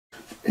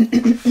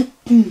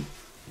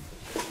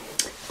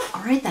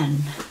All right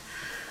then.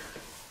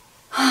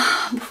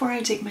 Before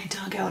I take my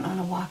dog out on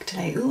a walk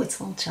today, ooh, it's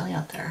a little chilly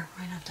out there.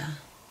 Might have to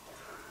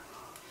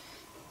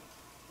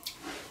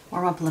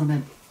warm up a little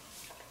bit.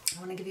 I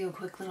want to give you a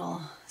quick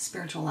little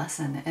spiritual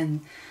lesson,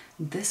 and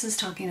this is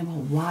talking about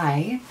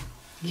why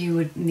you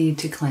would need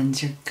to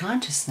cleanse your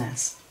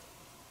consciousness.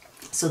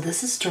 So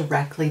this is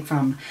directly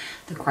from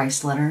the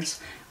Christ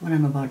letters, what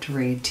I'm about to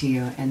read to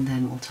you, and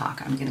then we'll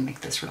talk. I'm going to make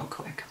this real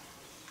quick.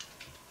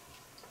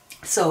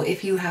 So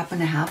if you happen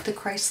to have the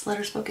Christ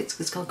letters book,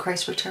 it's called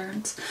Christ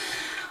Returns.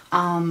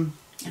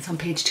 It's on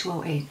page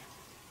 208.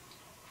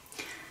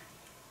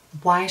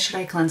 Why should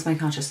I cleanse my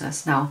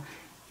consciousness? Now,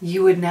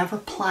 you would never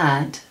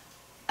plant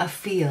a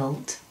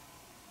field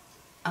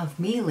of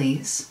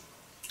mealies.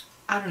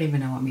 I don't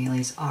even know what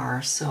mealies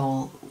are,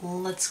 so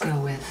let's go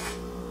with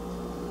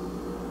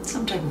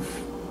some type of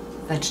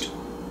vegetable.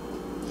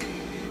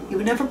 You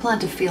would never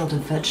plant a field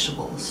of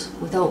vegetables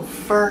without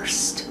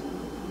first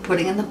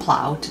putting in the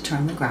plow to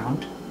turn the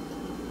ground,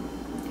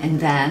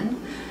 and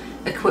then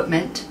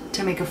equipment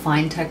to make a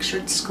fine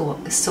textured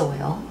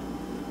soil,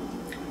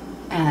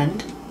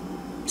 and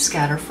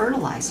scatter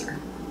fertilizer.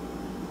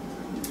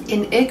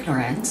 In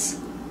ignorance,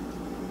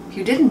 if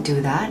you didn't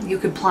do that, you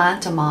could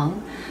plant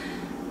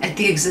at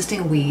the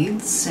existing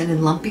weeds and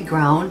in lumpy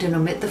ground and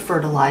omit the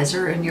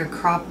fertilizer, and your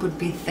crop would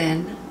be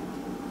thin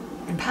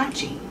and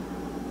patchy.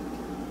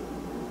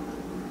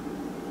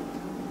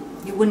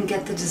 You wouldn't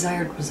get the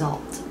desired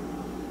result.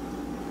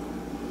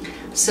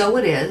 So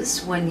it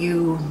is when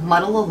you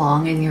muddle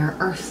along in your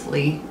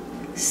earthly,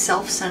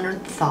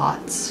 self-centered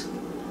thoughts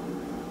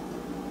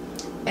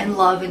and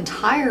love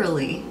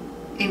entirely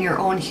in your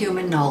own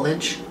human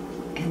knowledge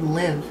and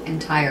live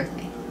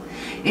entirely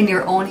in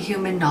your own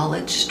human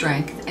knowledge,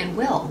 strength, and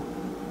will.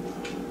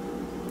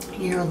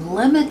 You're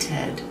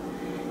limited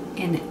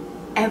in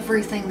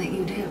everything that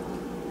you do.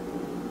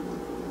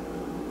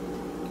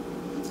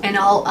 And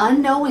all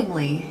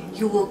unknowingly,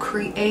 you will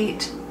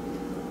create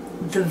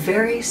the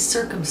very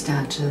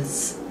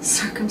circumstances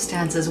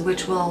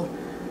which will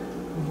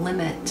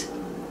limit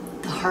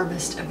the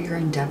harvest of your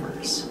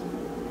endeavors.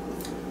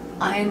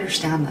 I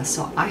understand this.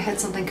 So I had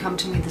something come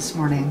to me this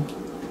morning.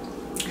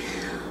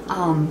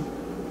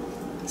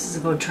 This is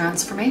about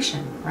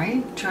transformation,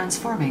 right?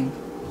 Transforming.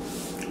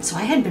 So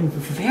I had been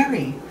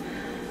very,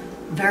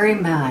 very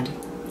mad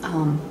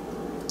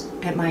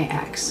at my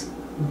ex,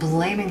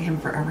 blaming him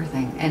for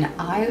everything. And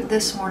I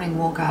this morning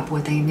woke up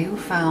with a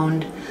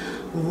newfound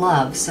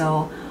love.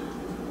 So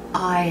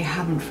I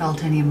haven't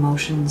felt any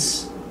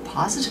emotions,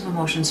 positive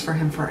emotions for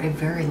him for a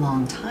very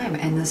long time.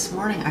 And this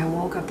morning I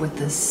woke up with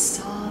this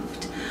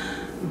soft,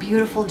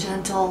 beautiful,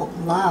 gentle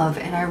love.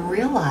 And I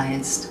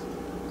realized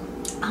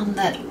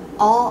that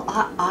all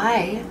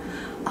I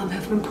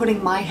have been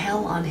putting my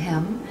hell on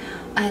him,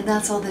 and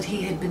that's all that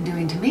he had been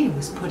doing to me,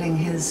 was putting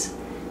his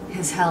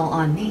hell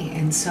on me.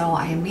 And so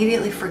I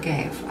immediately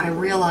forgave. I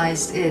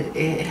realized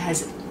it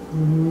has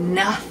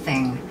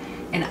nothing,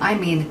 and I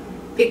mean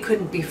it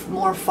couldn't be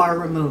more far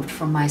removed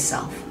from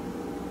myself.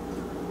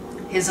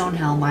 His own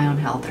hell, my own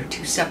hell, they're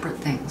two separate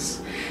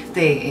things.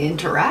 They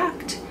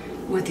interact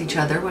with each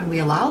other when we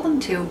allow them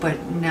to,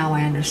 but now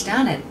I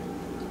understand it.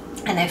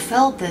 And I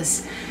felt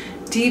this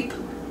deep,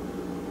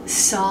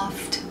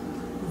 soft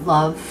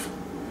love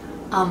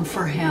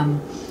for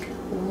him,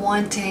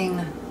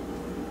 wanting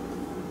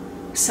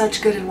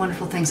such good and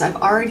wonderful things. I've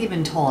already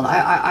been told,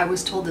 I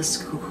was told this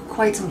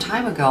quite some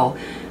time ago,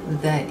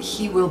 that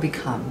he will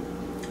become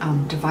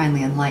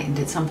divinely enlightened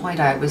at some point.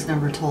 I was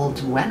never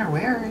told when or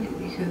where,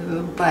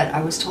 but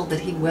I was told that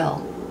he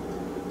will.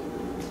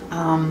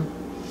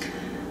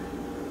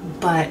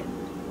 But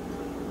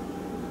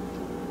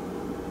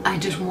I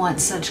just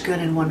want such good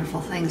and wonderful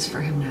things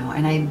for him now,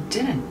 and I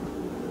didn't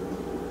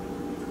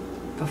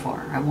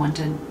before. I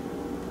wanted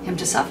him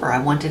to suffer. I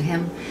wanted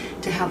him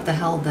to have the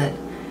hell that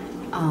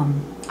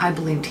I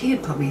believed he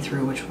had put me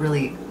through, which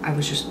really I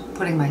was just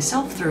putting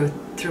myself through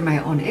my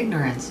own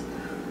ignorance.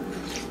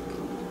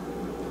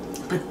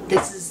 But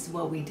this is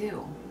what we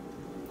do.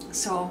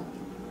 So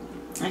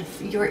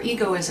if your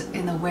ego is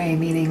in the way,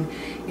 meaning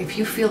if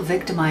you feel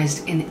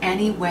victimized in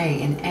any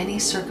way, in any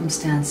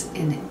circumstance,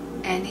 in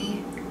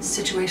any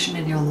situation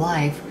in your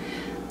life,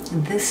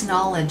 this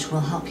knowledge will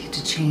help you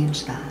to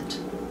change that.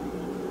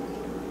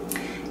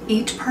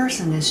 Each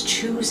person is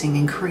choosing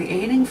and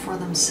creating for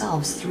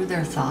themselves through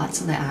their thoughts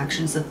and the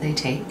actions that they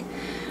take.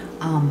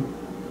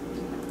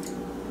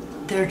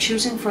 They're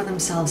choosing for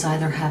themselves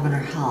either heaven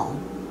or hell.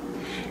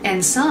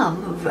 And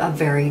some, a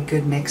very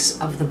good mix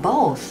of the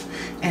both.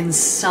 And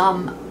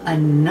some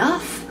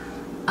enough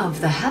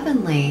of the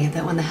heavenly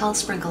that when the hell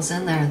sprinkles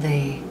in there,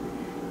 they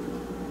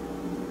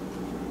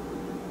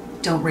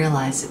don't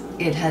realize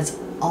it has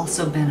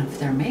also been of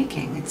their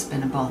making. It's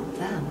been about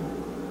them.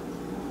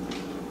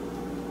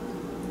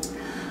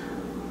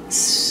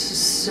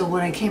 So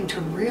what I came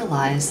to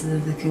realize,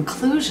 the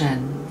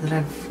conclusion that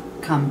I've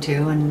come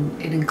to,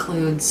 and it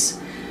includes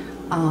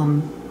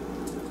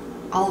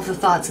all of the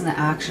thoughts and the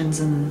actions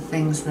and the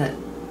things that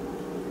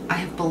I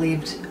have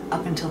believed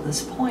up until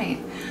this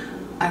point,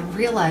 I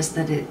realized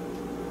that it,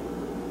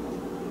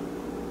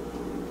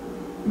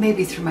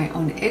 maybe through my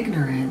own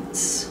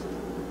ignorance,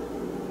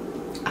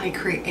 I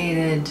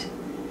created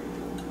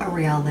a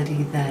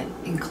reality that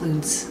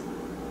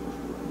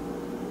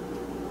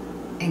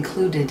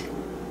included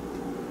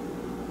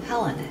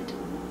hell in it.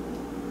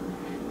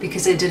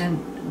 Because I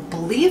didn't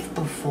believe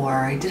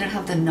before, I didn't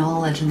have the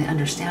knowledge and the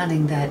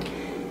understanding that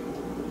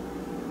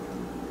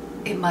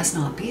it must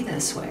not be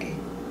this way.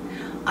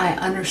 I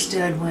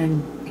understood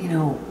when,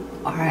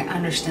 or I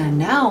understand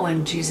now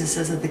when Jesus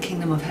says that the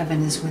kingdom of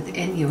heaven is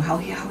within you, how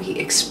he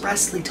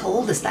expressly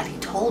told us that. He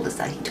told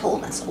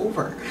us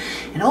over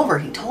and over,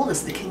 he told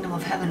us the kingdom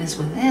of heaven is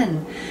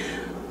within.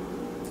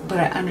 But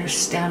I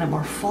understand it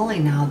more fully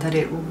now that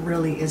it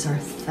really is our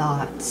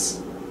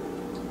thoughts.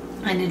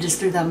 And it is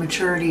through that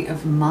maturity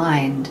of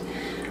mind,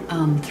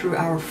 through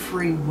our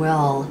free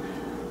will,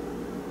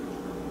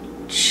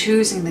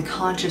 choosing the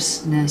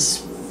consciousness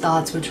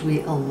thoughts which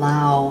we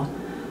allow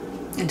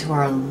into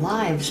our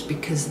lives,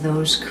 because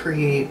those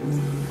create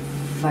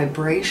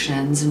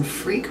vibrations and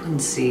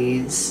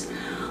frequencies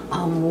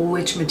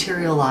which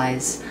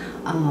materialize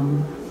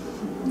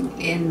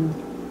in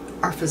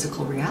our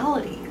physical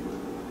reality.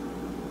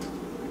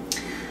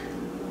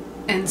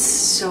 And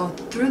so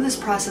through this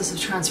process of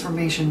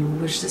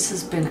transformation, which this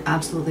has been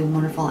absolutely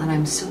wonderful, and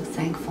I'm so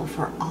thankful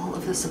for all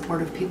of the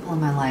supportive people in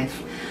my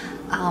life,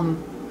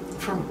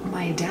 for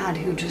my dad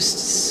who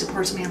just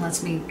supports me and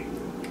lets me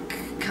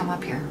come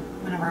up here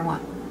whenever I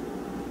want.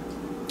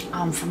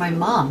 For my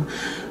mom,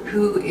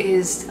 who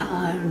is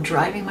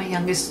driving my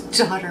youngest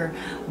daughter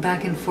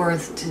back and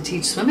forth to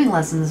teach swimming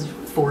lessons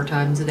 4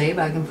 times a day,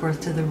 back and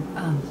forth to the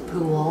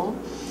pool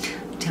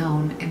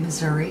down in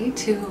Missouri,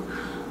 to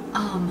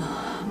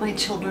my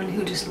children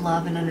who just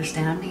love and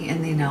understand me,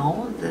 and they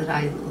know that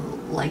I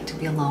like to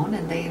be alone,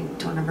 and they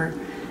don't ever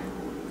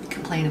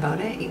complain about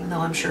it, even though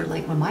I'm sure,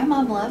 like, when my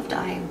mom left,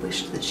 I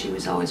wished that she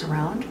was always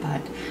around.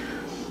 But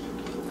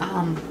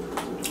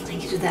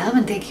thank you to them,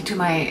 and thank you to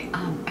my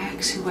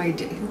ex, who I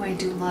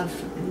do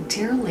love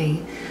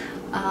dearly,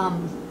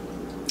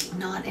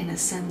 not in a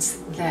sense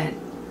that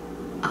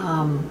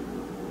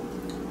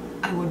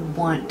I would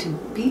want to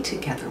be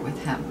together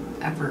with him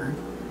ever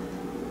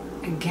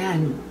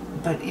again,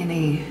 but in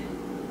a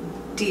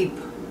deep,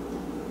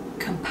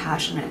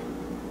 compassionate,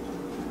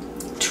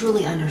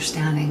 truly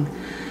understanding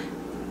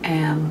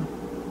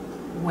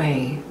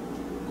way,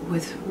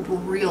 with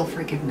real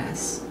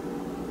forgiveness,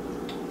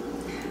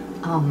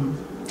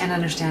 and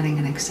understanding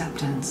and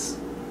acceptance,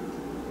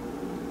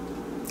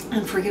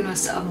 and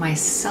forgiveness of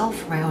myself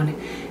for my own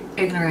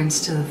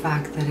ignorance to the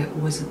fact that it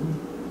wasn't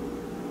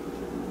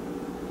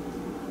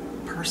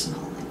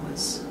personal. It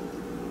was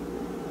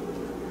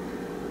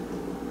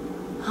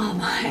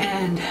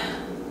and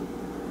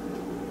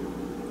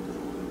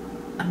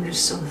I'm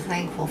just so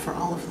thankful for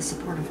all of the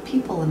supportive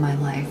people in my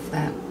life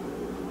that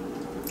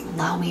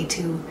allow me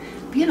to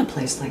be in a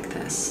place like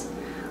this,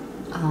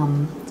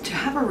 to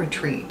have a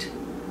retreat.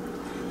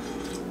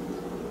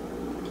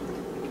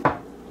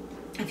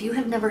 If you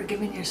have never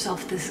given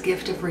yourself this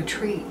gift of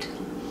retreat,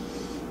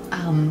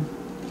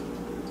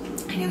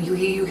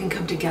 you can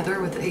come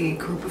together with a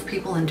group of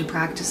people and do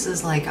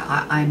practices like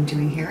I'm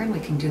doing here, and we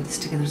can do this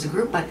together as a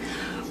group. But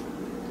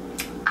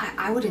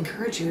I would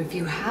encourage you, if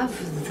you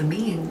have the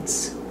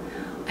means,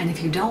 and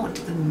if you don't,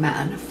 then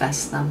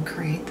manifest them,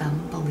 create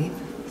them, believe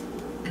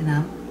in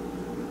them,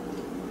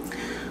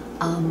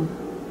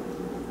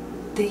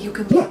 that you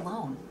can be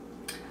alone.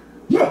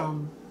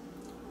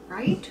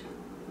 Right?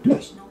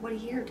 There's nobody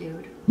here,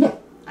 dude.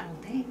 I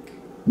don't think.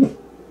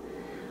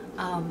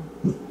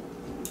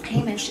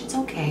 Hamish, it's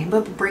okay,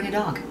 but bring a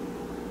dog.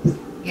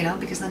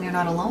 Because then you're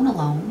not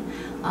alone,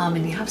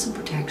 and you have some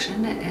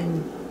protection,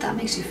 and that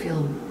makes you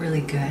feel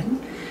really good.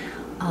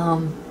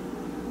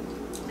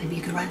 Maybe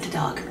you could rent a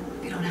dog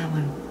if you don't have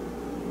one.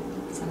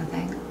 Is that a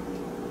thing?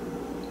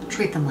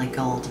 Treat them like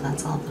gold.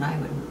 That's all that I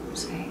would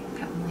say.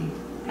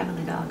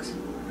 Heavenly dogs.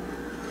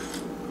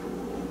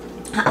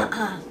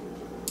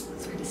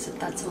 Sorry to sip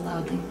that so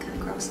loudly. Kind of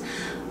gross.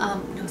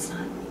 No, it's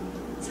not.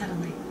 It's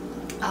heavenly.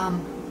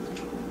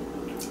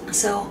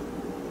 So,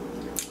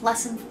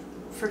 lesson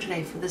for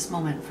today, for this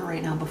moment, for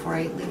right now, before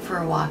I leave for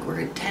a walk. We're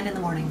at 10 in the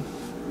morning.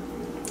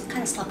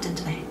 Kind of slept in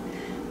today.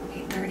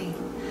 8:30.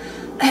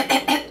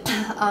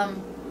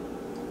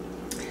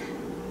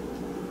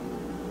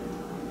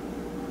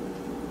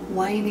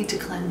 Why you need to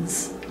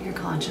cleanse your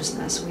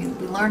consciousness. We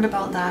learned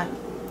about that.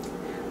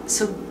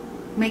 So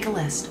make a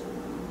list.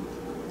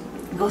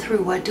 Go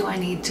through, what do I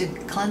need to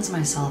cleanse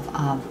myself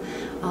of?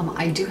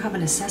 I do have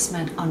an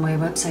assessment on my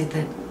website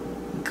that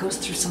goes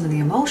through some of the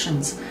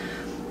emotions.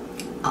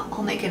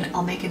 I'll make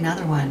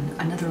another one,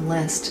 another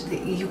list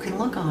that you can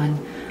look on,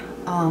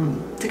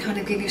 to kind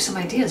of give you some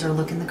ideas, or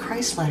look in the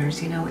Christ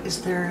letters.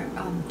 Is there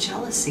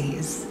jealousy?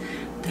 Is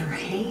there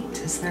hate?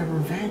 Is there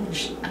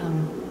revenge?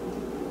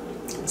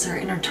 Is there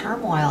inner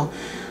turmoil?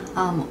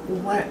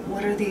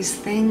 What are these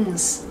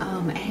things?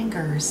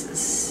 Anger,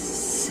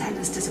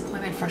 sadness,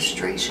 disappointment,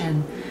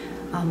 frustration,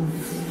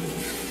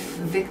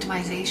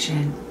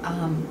 victimization?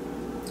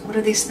 What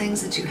are these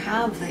things that you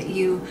have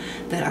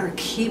that are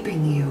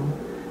keeping you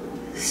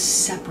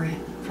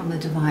separate from the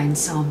divine?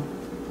 So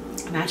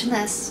imagine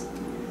this.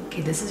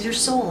 Okay, this is your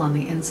soul on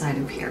the inside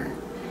of here.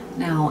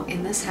 Now,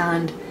 in this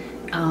hand,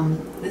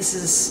 this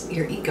is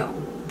your ego.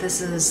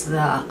 This is the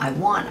I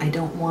want, I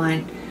don't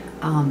want.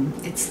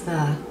 It's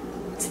the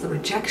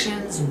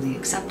rejections and the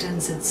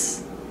acceptance.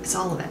 It's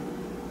all of it.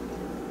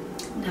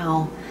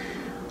 Now,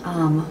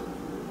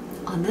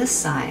 on this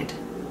side,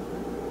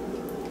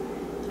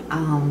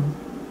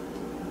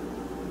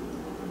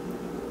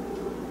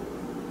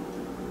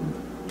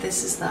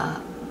 this is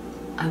the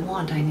I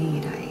want, I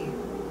need,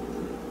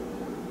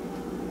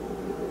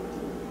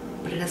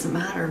 but it doesn't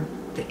matter.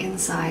 The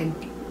inside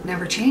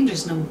never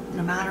changes, no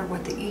matter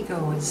what the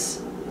ego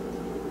is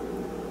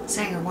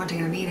saying or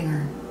wanting or needing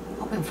or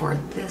hoping for.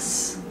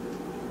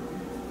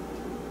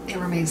 It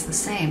remains the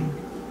same.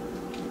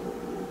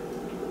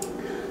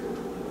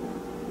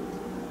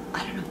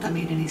 I don't know if that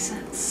made any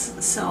sense.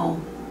 So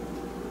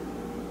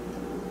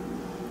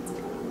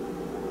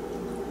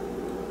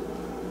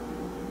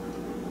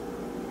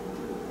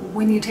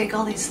when you take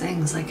all these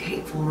things like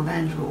hateful,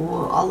 revenge,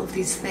 all of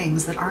these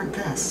things that aren't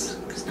this,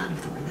 because none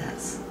of them are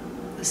this.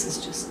 This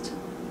is just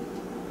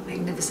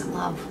magnificent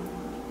love.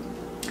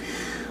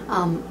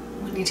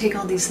 When you take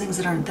all these things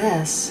that aren't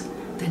this,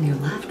 then you're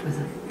left with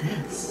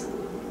this.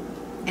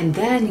 And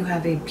then you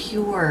have a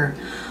pure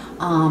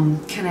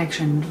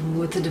connection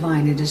with the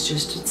divine.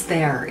 It's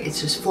there. It's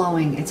just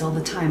flowing. It's all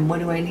the time. What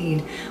do I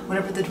need?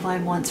 Whatever the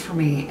divine wants for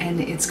me. And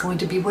it's going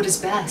to be what is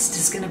best.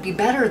 It's going to be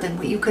better than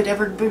what you could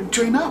ever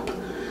dream up.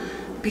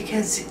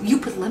 Because you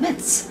put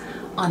limits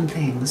on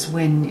things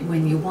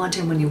when you want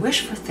and when you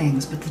wish for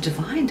things. But the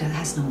divine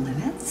has no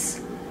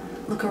limits.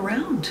 Look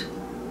around.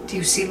 Do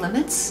you see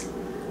limits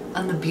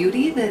on the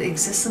beauty that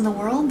exists in the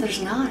world?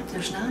 There's not.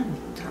 There's none.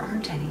 There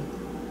aren't any.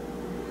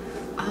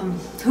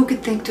 Who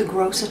could think to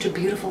grow such a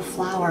beautiful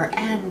flower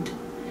and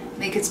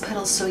make its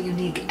petals so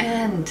unique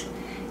and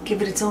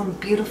give it its own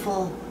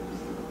beautiful,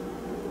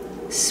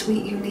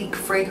 sweet, unique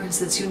fragrance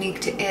that's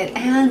unique to it,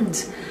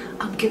 and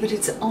give it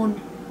its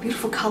own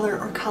beautiful color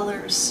or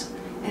colors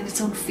and its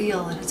own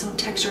feel and its own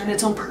texture and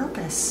its own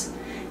purpose?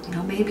 You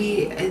know,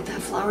 maybe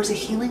that flower is a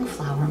healing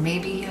flower.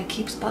 Maybe it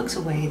keeps bugs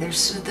away. There's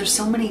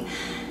so many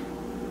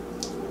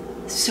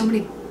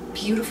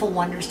beautiful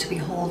wonders to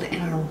behold in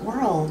our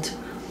world.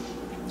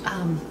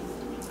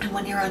 And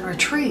when you're on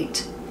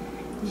retreat,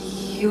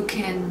 you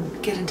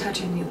can get in touch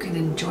and you can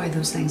enjoy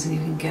those things and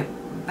you can get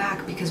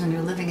back, because when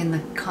you're living in the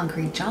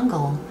concrete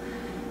jungle,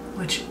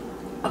 which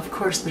of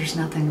course there's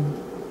nothing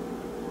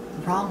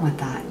wrong with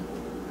that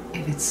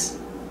if it's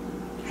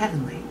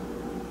heavenly.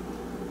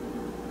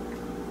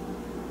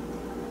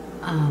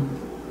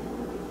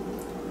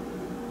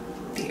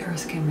 The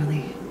earth can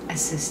really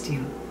assist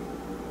you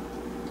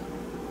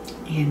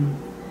in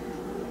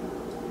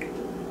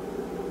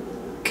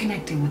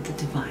connecting with the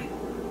divine.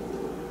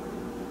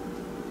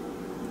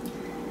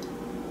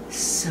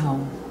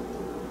 So,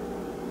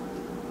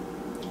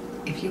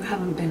 if you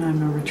haven't been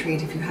on a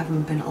retreat, if you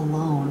haven't been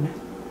alone,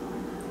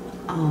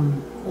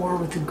 or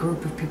with a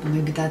group of people,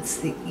 maybe that's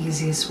the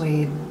easiest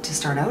way to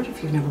start out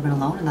if you've never been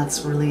alone and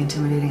that's really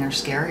intimidating or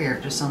scary, or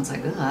it just sounds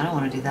like, I don't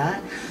want to do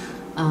that.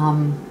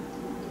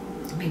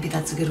 Maybe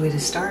that's a good way to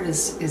start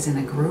is in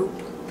a group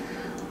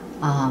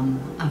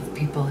of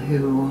people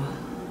who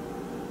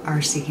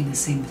are seeking the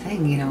same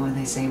thing. You know, when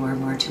they say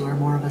where two or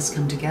more of us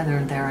come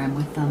together, there I'm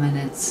with them, and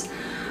it's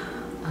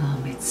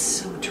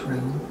so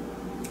true.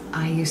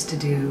 I used to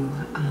do,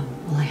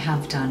 well, I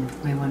have done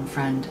with my one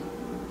friend,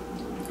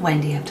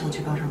 Wendy. I've told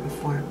you about her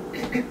before.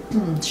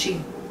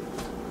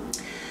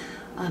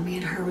 Me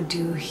and her would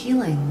do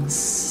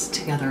healings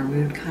together.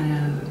 We would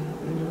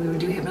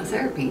do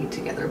hypnotherapy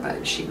together,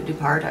 but she would do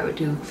part, I would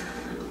do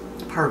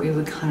part. We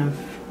would kind of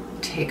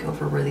take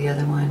over where the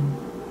other one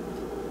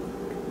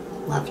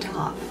left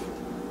off.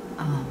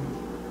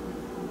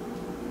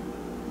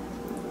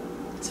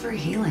 It's very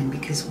healing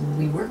because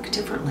we work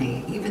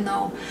differently, even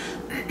though,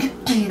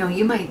 you know,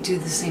 you might do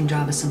the same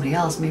job as somebody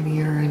else. Maybe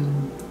you're a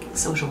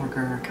social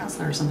worker or a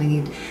counselor or something.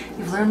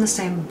 You've learned the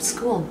same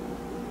school.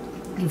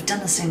 You've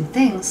done the same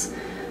things,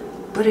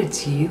 but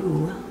it's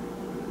you.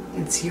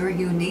 It's your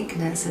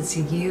uniqueness. It's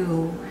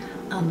you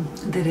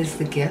that is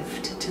the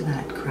gift to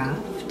that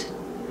craft.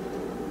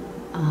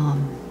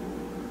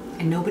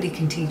 And nobody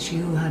can teach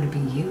you how to be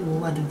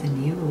you other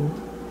than you.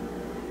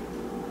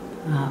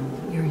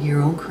 You're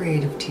your own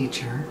creative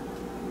teacher.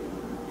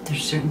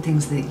 There's certain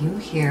things that you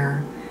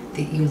hear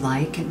that you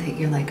like and that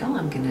you're like, oh,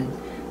 I'm gonna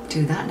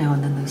do that now,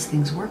 and then those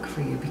things work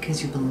for you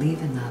because you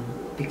believe in them,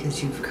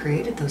 because you've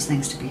created those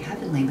things to be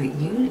heavenly. But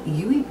you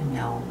even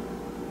know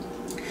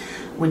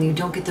when you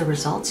don't get the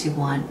results you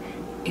want,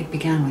 it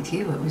began with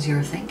you. It was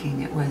your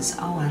thinking. It was,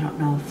 oh, I don't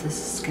know if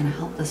this is gonna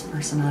help this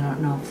person. I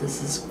don't know if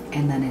this is,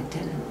 and then it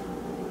didn't.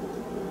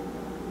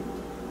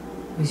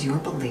 It was your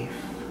belief.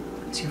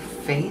 It was your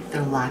faith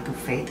or lack of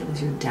faith. It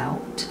was your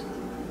doubt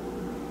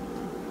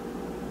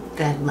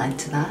that led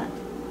to that.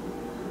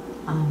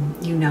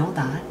 You know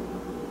that.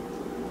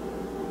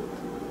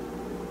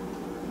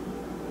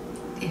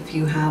 If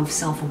you have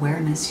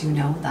self-awareness, you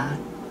know that.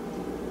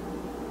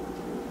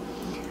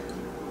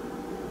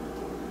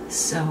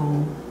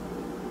 So,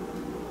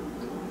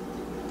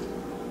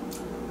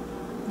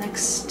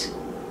 next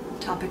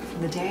topic for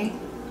the day,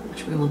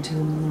 which we will do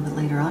a little bit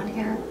later on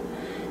here.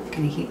 I'm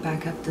going to heat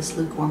back up this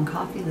lukewarm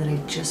coffee that I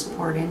just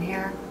poured in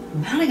here.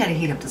 Man, I got to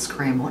heat up this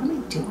cream. What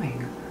am I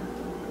doing?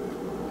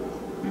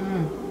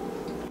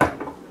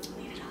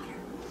 Need it hotter.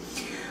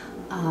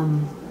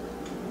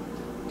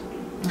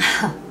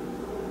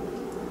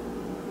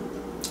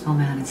 Oh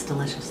man, it's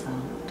delicious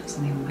though.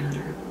 Doesn't even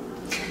matter.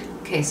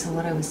 Okay, so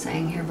what I was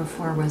saying here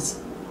before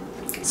was,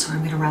 so I'm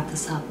going to wrap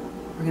this up.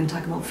 We're going to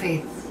talk about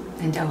faith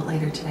and doubt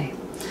later today.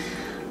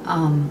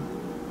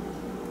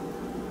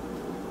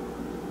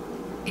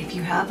 If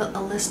you have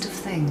a list of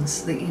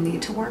things that you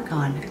need to work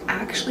on,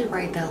 actually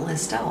write that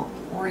list out.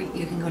 Or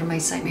you can go to my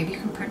site. Maybe you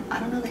can print, I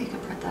don't know that you can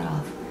print that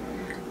off.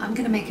 I'm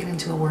going to make it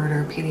into a Word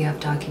or a PDF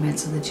document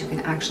so that you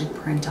can actually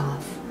print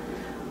off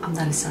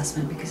that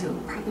assessment, because it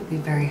will probably be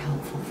very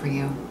helpful for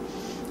you.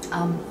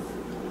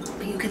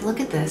 But you can look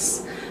at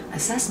this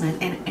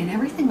assessment and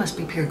everything must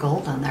be pure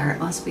gold on there. It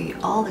must be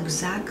all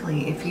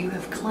exactly, if you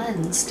have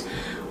cleansed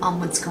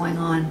what's going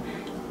on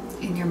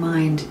in your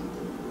mind,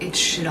 it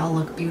should all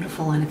look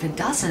beautiful. And if it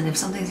doesn't, if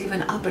something's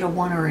even up at a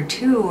 1 or a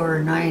 2 or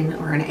a 9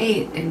 or an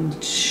 8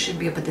 and should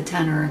be up at the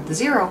 10 or the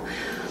 0,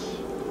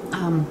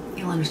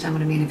 you'll understand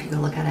what I mean if you go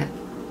look at it.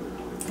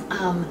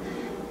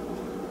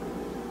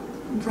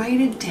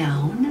 Write it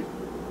down,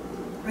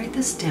 write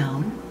this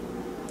down,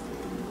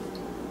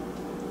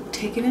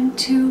 take it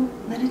into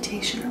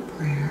meditation or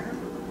prayer.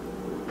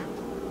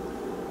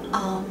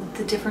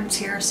 The difference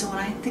here, so when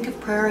I think of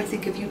prayer, I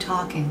think of you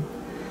talking,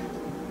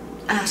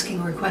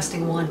 asking,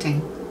 requesting,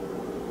 wanting.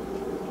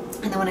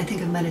 And then when I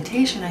think of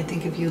meditation, I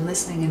think of you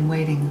listening and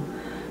waiting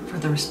for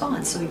the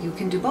response. So you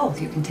can do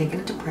both. You can take it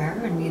into prayer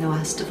and,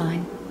 ask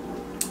Divine,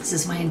 this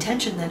is my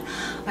intention that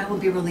I will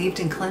be relieved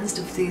and cleansed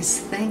of these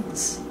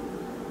things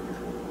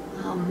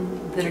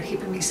that are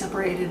keeping me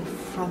separated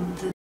from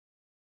the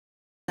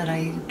that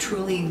I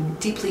truly,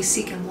 deeply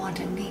seek and want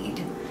and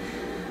need.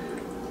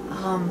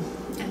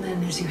 And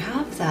then as you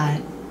have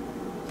that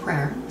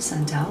prayer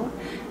sent out,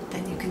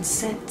 then you can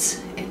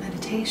sit in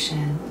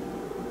meditation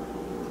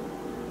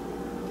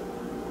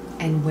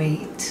and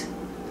wait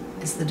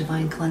as the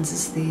Divine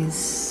cleanses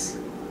these,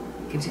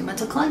 gives you a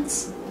mental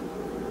cleanse.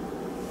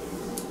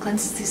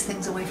 Cleanses these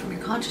things away from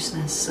your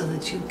consciousness so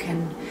that you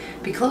can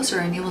be closer.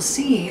 And you will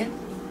see,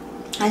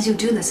 as you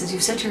do this, as you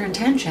set your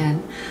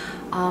intention,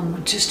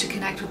 just to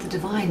connect with the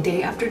Divine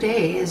day after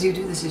day, as you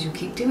do this, as you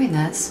keep doing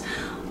this,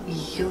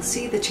 you'll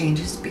see the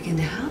changes begin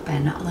to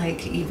happen.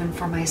 Like even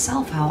for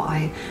myself, how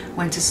I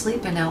went to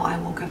sleep and now I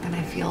woke up and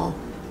I feel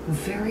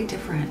very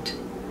different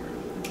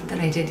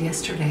than I did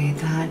yesterday.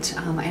 That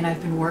and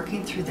I've been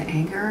working through the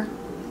anger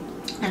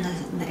and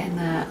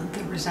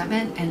the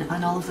resentment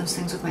and all of those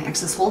things with my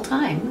ex this whole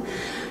time,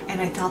 and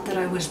I thought that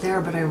I was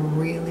there, but I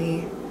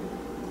really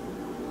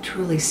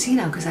truly see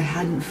now, because I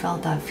hadn't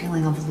felt that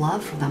feeling of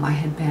love for them. I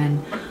had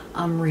been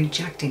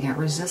rejecting it,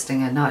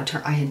 resisting it.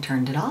 I had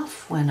turned it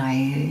off when I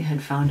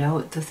had found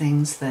out the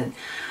things that,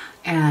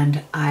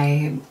 and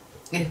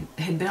it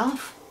had been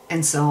off.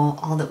 And so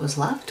all that was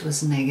left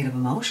was negative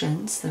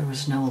emotions. There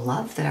was no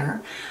love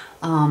there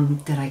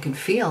that I could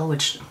feel,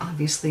 which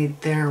obviously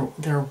there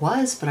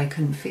was, but I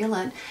couldn't feel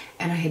it.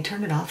 And I had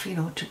turned it off,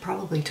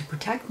 to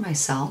protect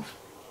myself.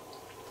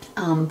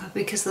 But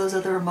because those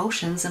other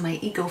emotions and my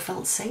ego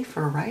felt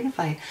safer, right? If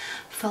I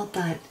felt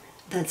that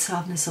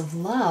softness of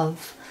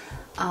love,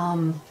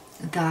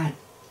 that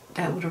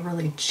would have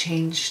really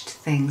changed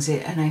things.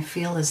 And I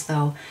feel as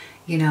though,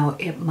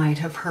 it might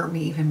have hurt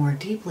me even more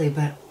deeply,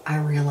 but I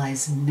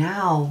realize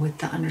now with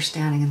the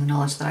understanding and the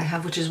knowledge that I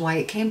have, which is why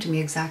it came to me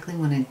exactly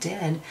when it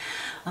did,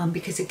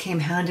 because it came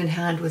hand in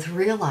hand with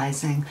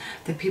realizing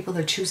that people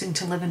are choosing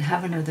to live in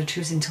heaven or they're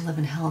choosing to live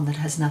in hell, and that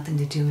has nothing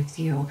to do with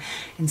you.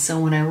 And so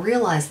when I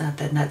realized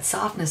that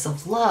softness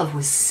of love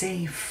was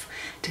safe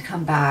to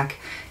come back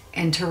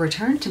and to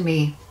return to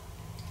me,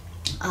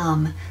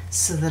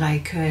 so that I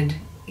could,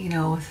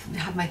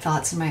 have my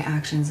thoughts and my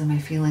actions and my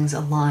feelings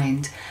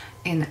aligned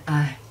in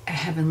a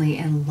heavenly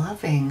and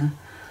loving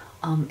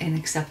and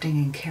accepting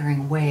and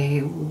caring way,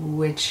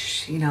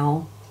 which,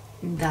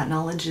 that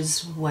knowledge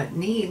is what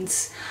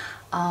needs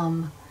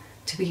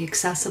to be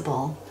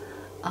accessible,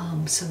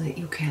 so that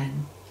you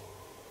can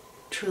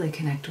truly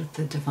connect with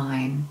the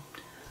Divine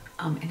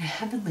in a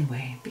heavenly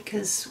way.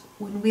 Because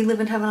when we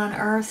live in heaven on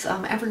earth,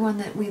 everyone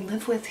that we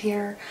live with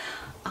here,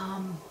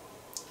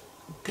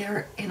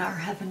 they're in our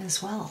heaven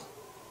as well.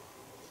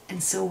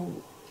 And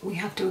so we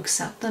have to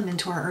accept them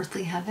into our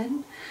earthly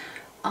heaven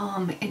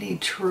in a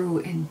true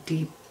and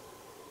deep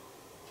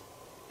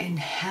and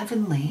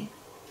heavenly,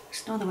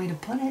 there's no other way to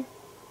put it,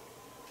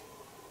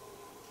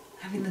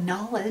 having the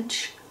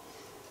knowledge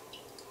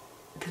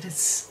that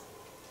it's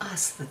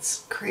us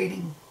that's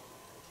creating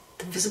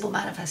the visible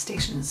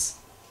manifestations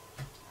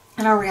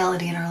in our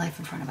reality, in our life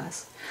in front of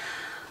us.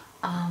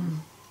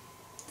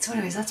 So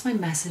anyways, that's my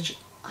message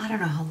I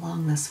don't know how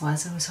long this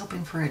was. I was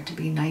hoping for it to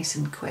be nice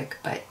and quick,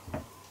 but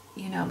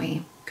you know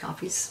me,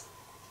 coffee's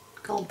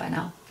cold by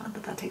now. Not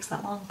that that takes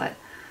that long, but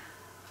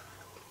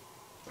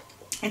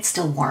it's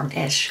still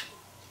warm-ish.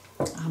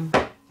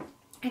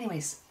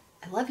 Anyways,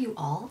 I love you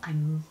all.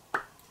 I'm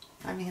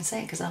not even gonna say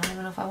it because I don't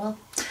even know if I will.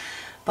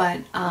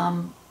 But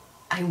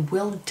I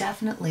will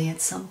definitely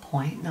at some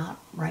point, not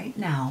right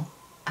now,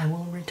 I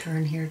will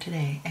return here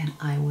today and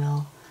I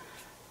will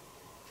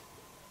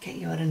get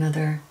you out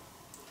another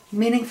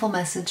meaningful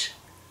message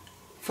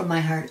from my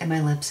heart and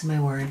my lips and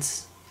my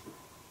words.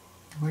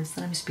 The words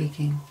that I'm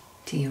speaking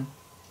to you.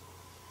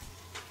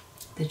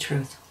 The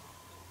truth.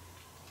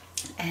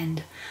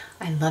 And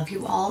I love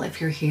you all. If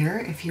you're here,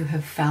 if you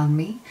have found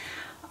me,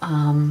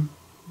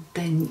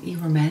 then you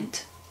were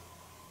meant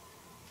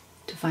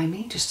to find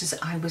me, just as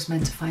I was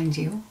meant to find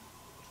you.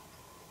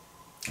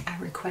 I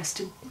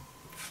requested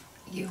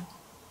you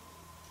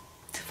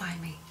to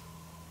find me,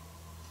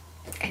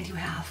 and you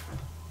have.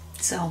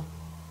 So,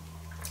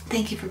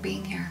 thank you for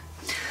being here.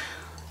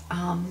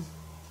 And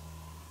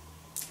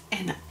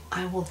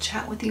I will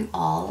chat with you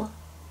all.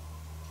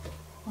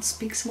 I'll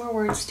speak some more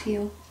words to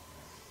you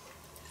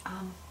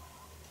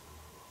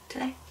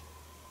today,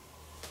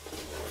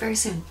 very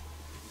soon.